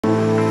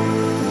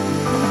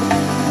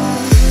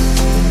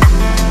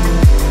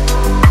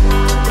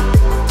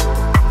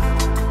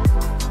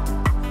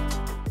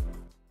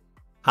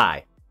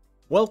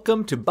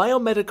Welcome to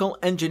Biomedical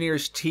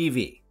Engineers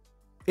TV.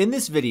 In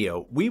this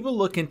video, we will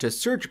look into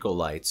surgical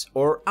lights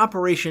or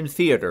operation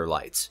theater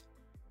lights.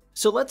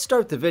 So let's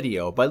start the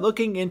video by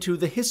looking into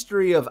the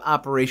history of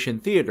operation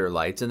theater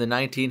lights in the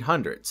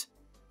 1900s.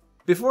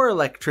 Before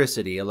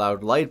electricity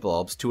allowed light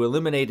bulbs to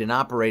illuminate an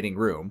operating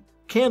room,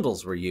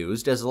 candles were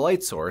used as a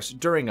light source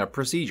during a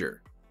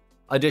procedure.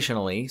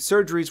 Additionally,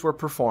 surgeries were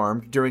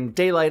performed during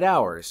daylight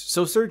hours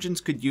so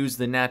surgeons could use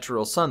the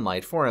natural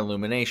sunlight for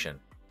illumination.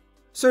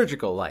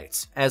 Surgical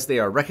lights, as they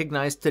are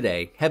recognized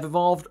today, have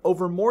evolved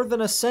over more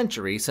than a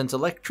century since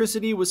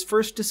electricity was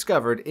first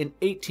discovered in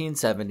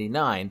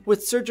 1879,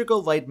 with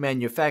surgical light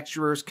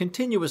manufacturers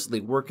continuously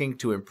working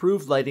to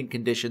improve lighting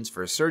conditions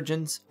for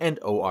surgeons and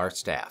OR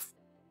staff.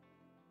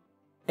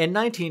 In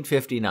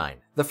 1959,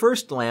 the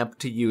first lamp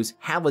to use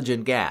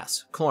halogen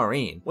gas,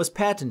 chlorine, was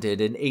patented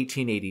in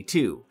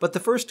 1882, but the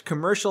first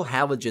commercial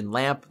halogen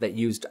lamp that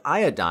used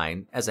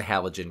iodine as a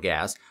halogen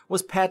gas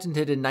was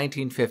patented in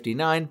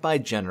 1959 by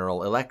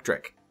General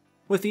Electric.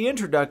 With the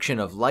introduction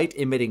of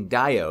light-emitting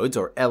diodes,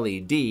 or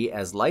LED,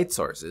 as light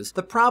sources,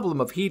 the problem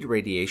of heat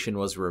radiation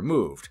was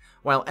removed,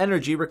 while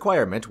energy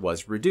requirement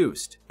was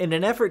reduced. In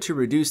an effort to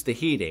reduce the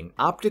heating,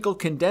 optical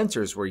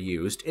condensers were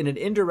used in an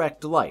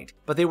indirect light,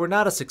 but they were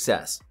not a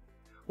success.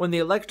 When the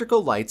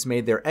electrical lights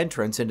made their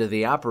entrance into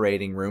the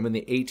operating room in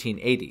the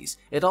 1880s,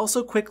 it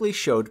also quickly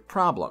showed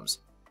problems.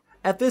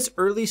 At this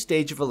early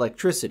stage of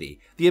electricity,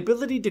 the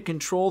ability to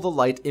control the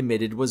light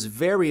emitted was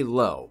very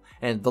low,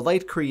 and the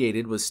light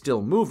created was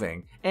still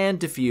moving and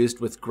diffused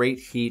with great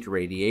heat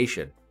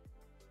radiation.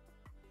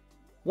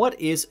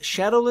 What is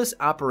shadowless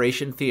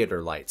operation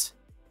theater lights?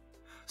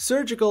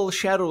 Surgical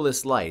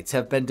shadowless lights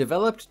have been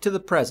developed to the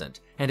present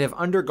and have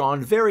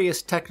undergone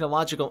various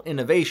technological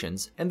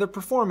innovations, and their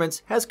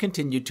performance has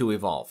continued to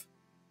evolve.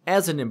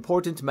 As an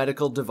important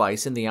medical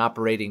device in the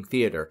operating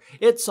theater,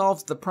 it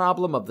solves the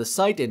problem of the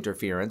sight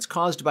interference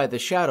caused by the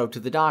shadow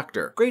to the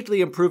doctor, greatly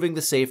improving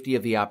the safety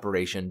of the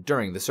operation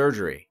during the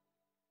surgery.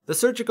 The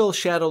surgical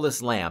shadowless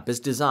lamp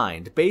is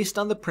designed based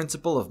on the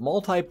principle of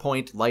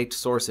multi-point light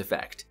source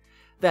effect.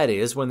 That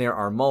is, when there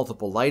are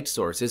multiple light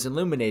sources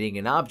illuminating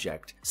an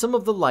object, some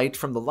of the light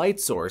from the light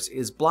source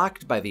is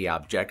blocked by the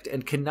object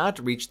and cannot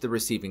reach the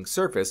receiving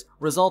surface,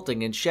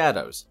 resulting in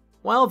shadows,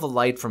 while the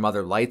light from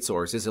other light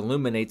sources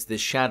illuminates this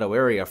shadow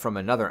area from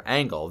another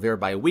angle,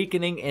 thereby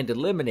weakening and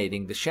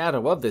eliminating the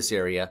shadow of this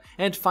area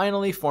and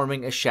finally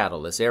forming a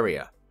shadowless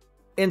area.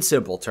 In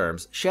simple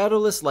terms,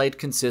 shadowless light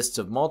consists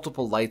of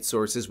multiple light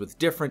sources with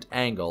different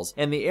angles,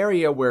 and the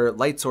area where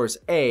light source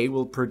A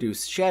will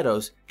produce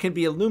shadows can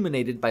be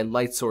illuminated by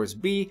light source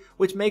B,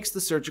 which makes the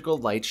surgical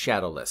light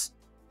shadowless.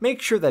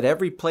 Make sure that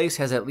every place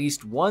has at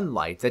least one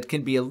light that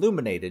can be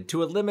illuminated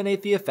to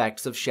eliminate the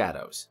effects of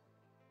shadows.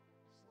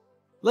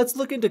 Let's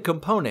look into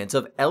components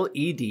of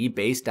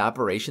LED-based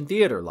operation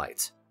theater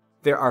lights.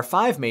 There are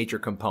 5 major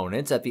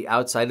components at the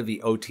outside of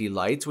the OT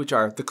lights, which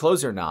are the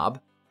closer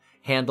knob,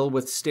 handle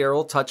with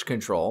sterile touch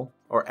control,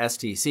 or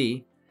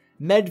STC,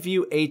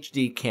 MedView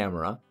HD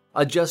camera,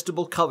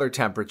 adjustable color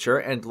temperature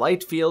and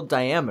light field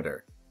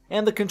diameter,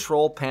 and the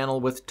control panel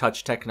with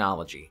touch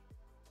technology.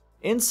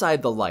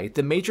 Inside the light,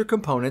 the major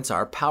components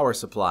are power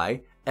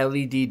supply,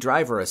 LED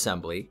driver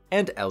assembly,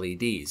 and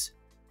LEDs.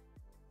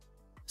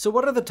 So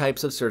what are the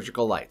types of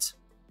surgical lights?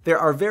 There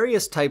are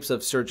various types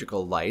of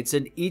surgical lights,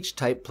 and each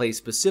type plays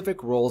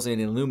specific roles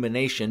in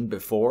illumination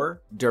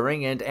before,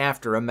 during, and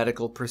after a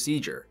medical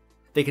procedure.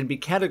 They can be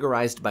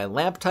categorized by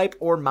lamp type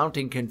or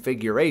mounting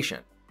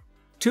configuration.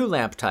 2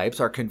 lamp types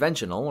are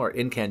conventional or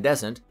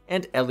incandescent,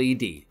 and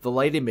LED, the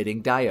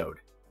light-emitting diode.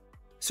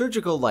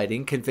 Surgical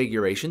lighting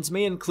configurations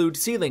may include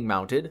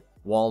ceiling-mounted,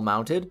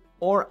 wall-mounted,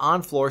 or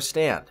on-floor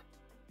stand.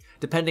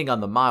 Depending on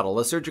the model,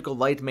 a surgical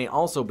light may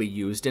also be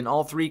used in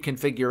all 3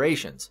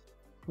 configurations.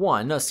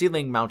 1. A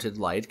ceiling-mounted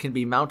light can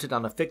be mounted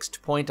on a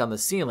fixed point on the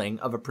ceiling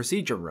of a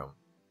procedure room.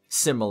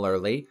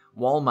 Similarly,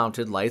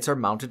 wall-mounted lights are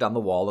mounted on the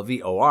wall of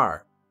the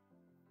OR.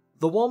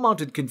 The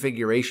wall-mounted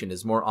configuration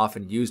is more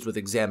often used with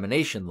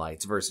examination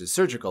lights versus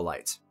surgical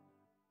lights.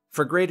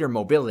 For greater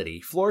mobility,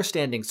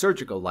 floor-standing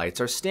surgical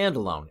lights are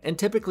standalone and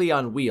typically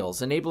on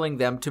wheels, enabling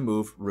them to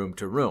move room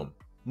to room.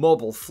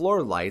 Mobile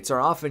floor lights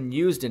are often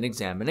used in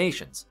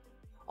examinations.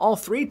 All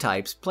 3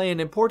 types play an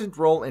important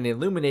role in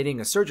illuminating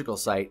a surgical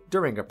site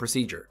during a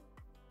procedure.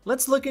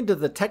 Let's look into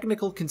the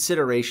technical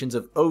considerations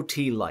of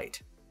OT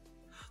light.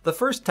 The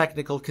first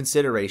technical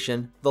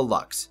consideration, the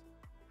lux.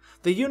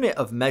 The unit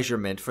of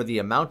measurement for the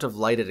amount of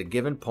light at a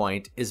given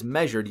point is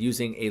measured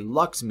using a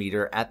lux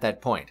meter at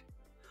that point.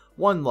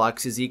 1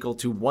 lux is equal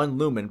to 1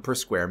 lumen per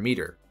square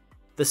meter.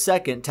 The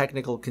second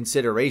technical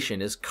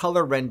consideration is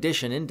color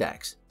rendition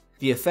index,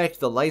 the effect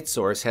the light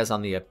source has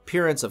on the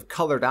appearance of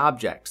colored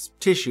objects,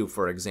 tissue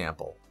for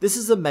example. This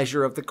is a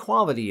measure of the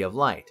quality of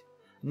light.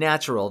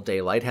 Natural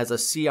daylight has a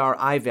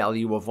CRI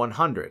value of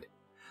 100.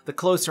 The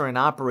closer an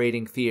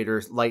operating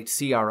theater light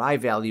CRI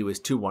value is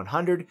to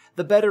 100,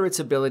 the better its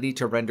ability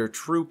to render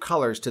true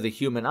colors to the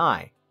human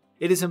eye.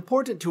 It is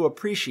important to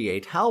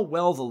appreciate how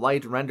well the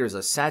light renders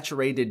a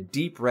saturated,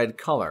 deep red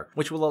color,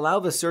 which will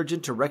allow the surgeon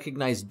to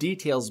recognize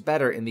details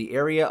better in the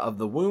area of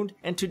the wound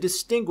and to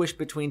distinguish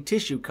between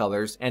tissue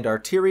colors and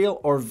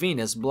arterial or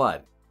venous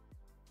blood.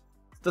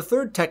 The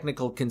third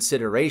technical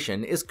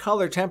consideration is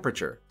color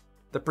temperature.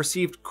 The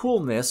perceived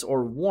coolness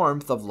or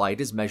warmth of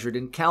light is measured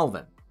in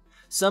Kelvin.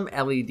 Some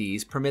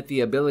LEDs permit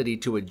the ability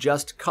to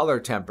adjust color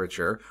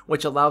temperature,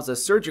 which allows a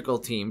surgical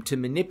team to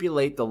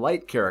manipulate the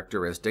light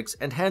characteristics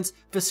and hence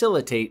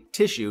facilitate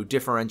tissue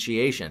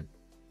differentiation.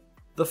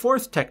 The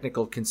fourth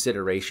technical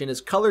consideration is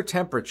color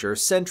temperature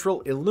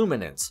central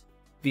illuminance.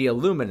 The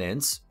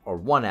illuminance, or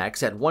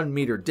 1x at 1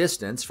 meter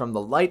distance from the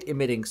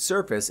light-emitting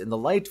surface in the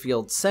light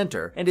field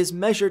center, and is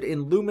measured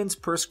in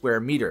lumens per square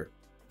meter.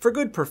 For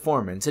good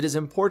performance, it is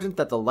important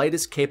that the light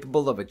is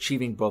capable of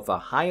achieving both a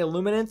high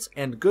illuminance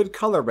and good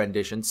color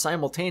rendition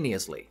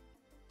simultaneously.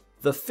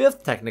 The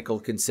fifth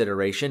technical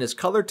consideration is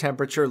color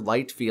temperature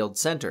light field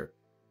center.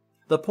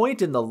 The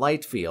point in the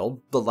light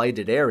field, the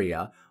lighted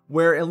area,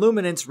 where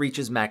illuminance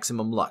reaches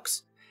maximum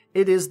lux.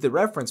 It is the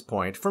reference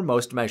point for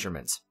most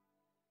measurements.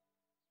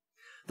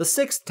 The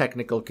sixth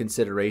technical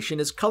consideration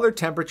is color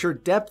temperature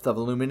depth of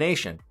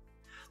illumination.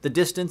 The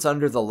distance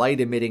under the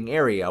light-emitting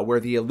area where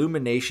the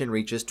illumination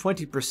reaches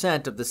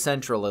 20% of the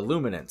central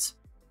illuminance.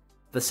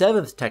 The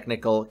seventh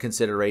technical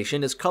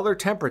consideration is color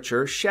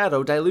temperature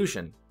shadow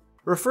dilution.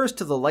 Refers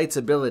to the light's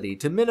ability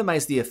to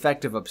minimize the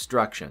effect of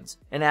obstructions.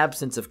 An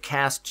absence of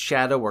cast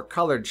shadow or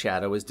colored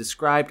shadow is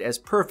described as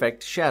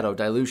perfect shadow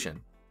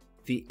dilution.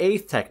 The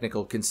eighth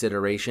technical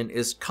consideration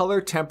is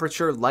color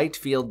temperature light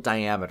field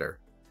diameter.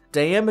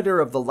 Diameter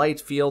of the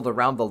light field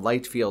around the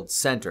light field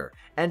center,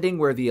 ending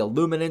where the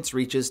illuminance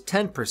reaches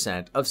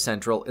 10% of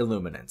central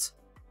illuminance.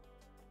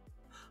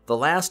 The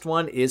last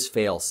one is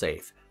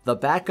fail-safe, the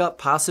backup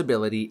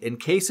possibility in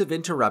case of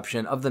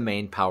interruption of the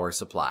main power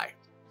supply.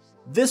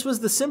 This was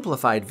the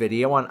simplified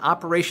video on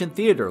Operation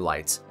Theater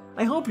lights.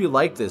 I hope you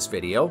liked this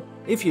video.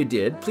 If you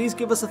did, please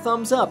give us a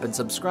thumbs up and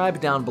subscribe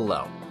down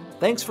below.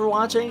 Thanks for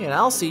watching, and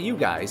I'll see you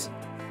guys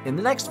in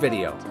the next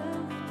video.